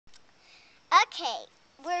Okay,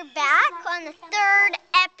 we're back on the third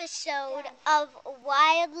episode of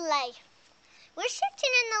Wildlife. We're searching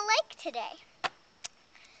in the lake today.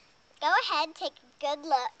 Go ahead, take a good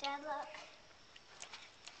look. And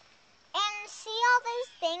see all those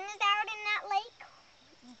things out in that lake?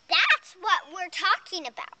 That's what we're talking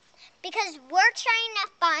about. Because we're trying to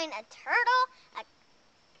find a turtle,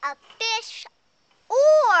 a fish,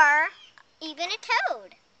 or even a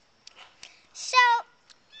toad. So,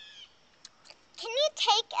 can you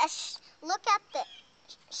take a look at the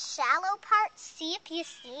shallow part, see if you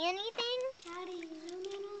see anything? Daddy, zoom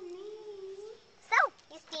in on me. So,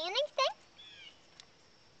 you see anything?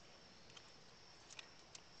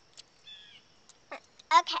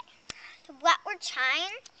 Okay, so what we're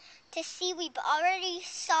trying to see, we've already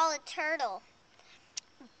saw a turtle,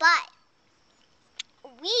 but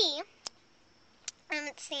we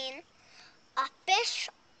haven't seen a fish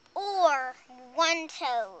or one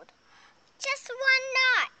toad. Just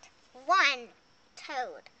one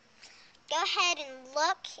toad. Go ahead and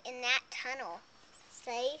look in that tunnel.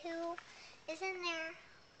 Say who is in there.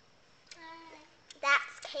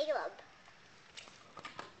 That's Caleb.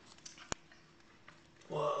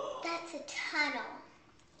 Whoa. That's a tunnel.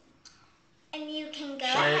 And you can go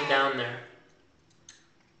Shine ahead. it down there.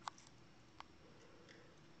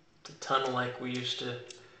 It's a tunnel like we used to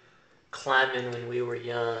climb in when we were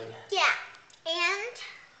young. Yeah, and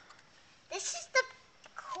this is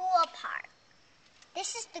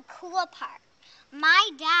the cool part. My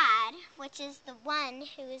dad, which is the one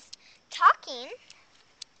who's talking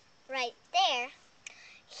right there,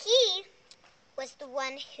 he was the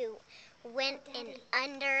one who went in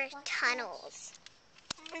under tunnels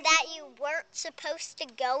that you weren't supposed to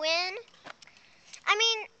go in. I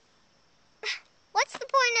mean, what's the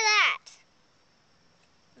point of that?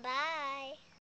 Bye.